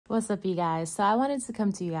What's up, you guys? So I wanted to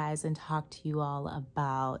come to you guys and talk to you all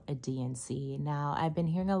about a DNC. Now, I've been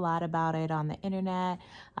hearing a lot about it on the internet,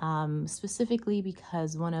 specifically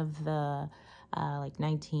because one of the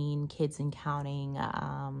 19 kids and counting,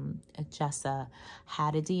 Jessa,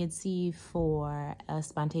 had a DNC for a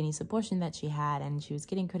spontaneous abortion that she had, and she was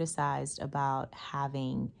getting criticized about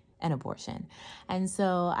having an abortion. And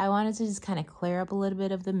so I wanted to just kind of clear up a little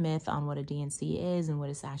bit of the myth on what a DNC is and what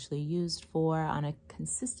it's actually used for on a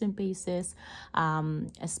consistent basis,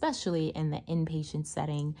 especially in the inpatient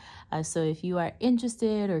setting. So if you are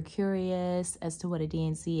interested or curious as to what a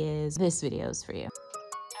DNC is, this video is for you.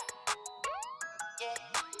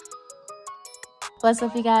 What's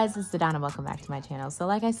up, you guys? It's Adanna. Welcome back to my channel. So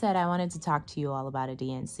like I said, I wanted to talk to you all about a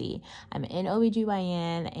DNC. I'm in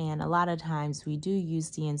OBGYN, and a lot of times we do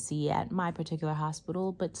use DNC at my particular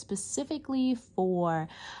hospital, but specifically for,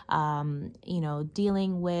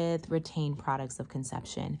 dealing with retained products of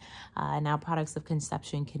conception. Now, products of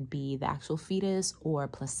conception can be the actual fetus or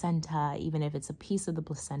placenta. Even if it's a piece of the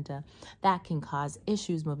placenta, that can cause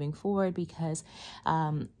issues moving forward because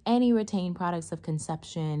any retained products of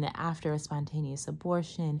conception after a spontaneous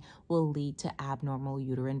abortion will lead to abnormal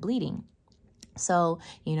uterine bleeding. So,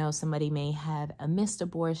 somebody may have a missed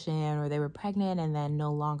abortion, or they were pregnant and then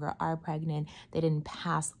no longer are pregnant. They didn't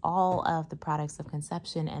pass all of the products of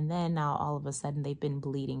conception, and then now all of a sudden they've been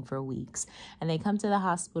bleeding for weeks. And they come to the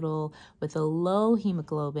hospital with a low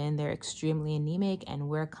hemoglobin. They're extremely anemic, and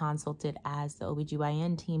we're consulted as the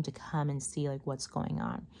OBGYN team to come and see what's going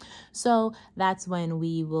on. So that's when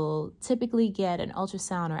we will typically get an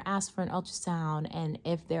ultrasound or ask for an ultrasound. And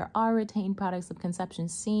if there are retained products of conception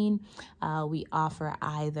seen, we offer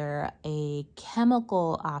either a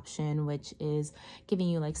chemical option, which is giving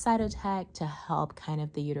you Cytotec to help kind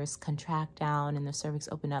of the uterus contract down and the cervix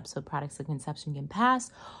open up so products of conception can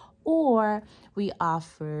pass, or we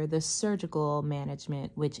offer the surgical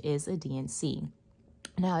management, which is a DNC.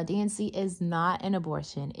 Now, a DNC is not an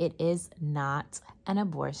abortion. It is not an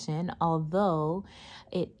abortion, although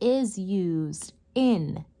it is used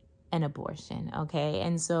in an abortion, okay?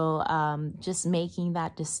 And so just making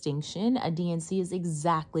that distinction, a DNC is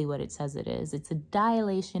exactly what it says it is. It's a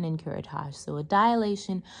dilation and curettage. So a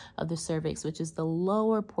dilation of the cervix, which is the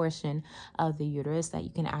lower portion of the uterus that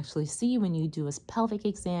you can actually see when you do a pelvic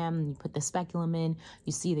exam and you put the speculum in,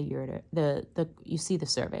 you see you see the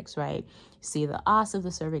cervix, right? You see the os of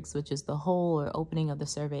the cervix, which is the hole or opening of the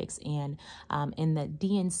cervix. And in the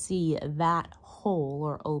DNC, that hole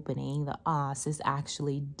or opening, the os, is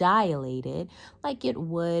actually dilated like it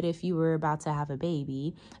would if you were about to have a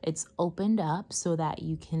baby. It's opened up so that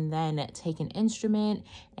you can then take an instrument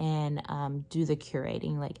and do the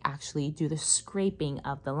curating, actually do the scraping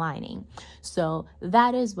of the lining. So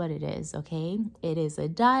that is what it is, okay? It is a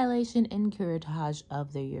dilation and curettage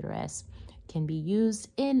of the uterus. Can be used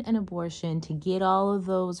in an abortion to get all of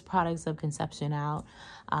those products of conception out,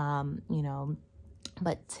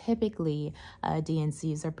 but typically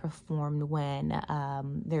DNCs are performed when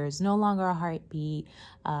there is no longer a heartbeat,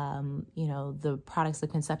 the products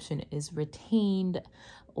of conception is retained,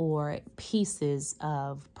 or pieces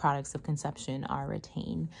of products of conception are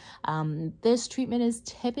retained. This treatment is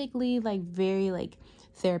typically very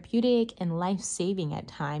therapeutic and life-saving at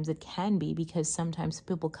times. It can be, because sometimes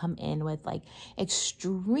people come in with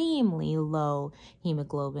extremely low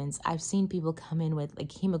hemoglobins. I've seen people come in with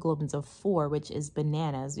hemoglobins of 4, which is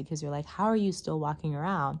bananas, because you're how are you still walking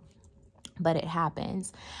around? But it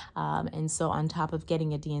happens. And so on top of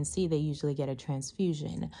getting a DNC, they usually get a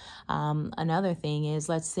transfusion. Another thing is,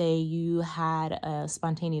 let's say you had a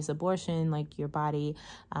spontaneous abortion, your body,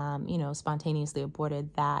 spontaneously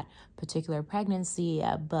aborted that particular pregnancy,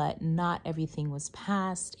 but not everything was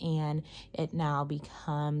passed, and it now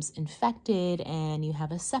becomes infected, and you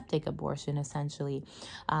have a septic abortion, essentially,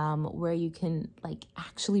 where you can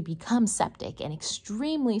actually become septic and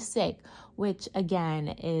extremely sick, which again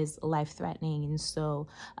is life-threatening. And so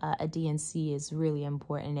a DNC is really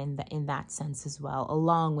important in that sense as well,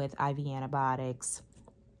 along with IV antibiotics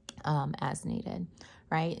as needed,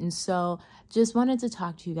 right? And so just wanted to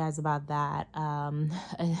talk to you guys about that.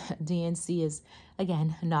 DNC is,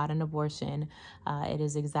 again, not an abortion. It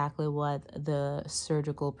is exactly what the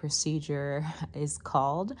surgical procedure is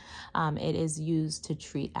called. It is used to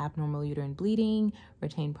treat abnormal uterine bleeding,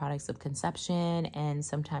 retained products of conception, and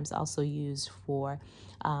sometimes also used for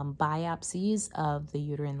biopsies of the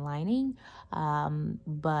uterine lining, and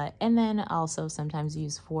then also sometimes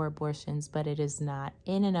used for abortions, but it is not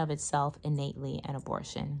in and of itself innately an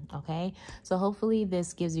abortion, okay? So hopefully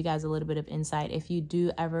this gives you guys a little bit of insight. If you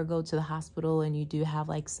do ever go to the hospital and you do have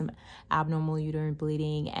like some abnormal uterine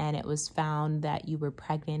bleeding and it was found that you were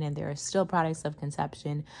pregnant and there are still products of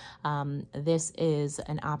conception, this is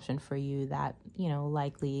an option for you that, you know,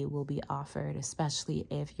 likely will be offered, especially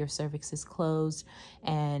if your cervix is closed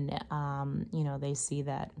and, you know, they see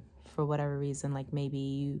that for whatever reason, like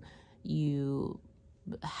maybe you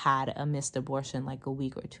had a missed abortion like a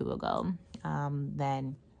week or two ago,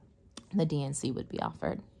 then the DNC would be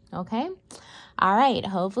offered. Okay. All right.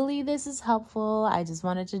 Hopefully this is helpful. I just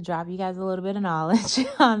wanted to drop you guys a little bit of knowledge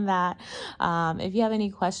on that. If you have any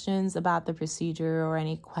questions about the procedure or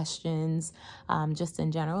any questions just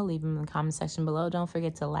in general, leave them in the comment section below. Don't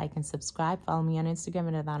forget to like and subscribe. Follow me on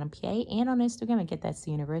Instagram at AdannaThePA and on Instagram at Get That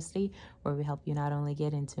to University, where we help you not only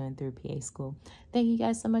get into and through PA school. Thank you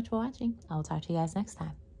guys so much for watching. I will talk to you guys next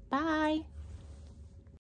time. Bye.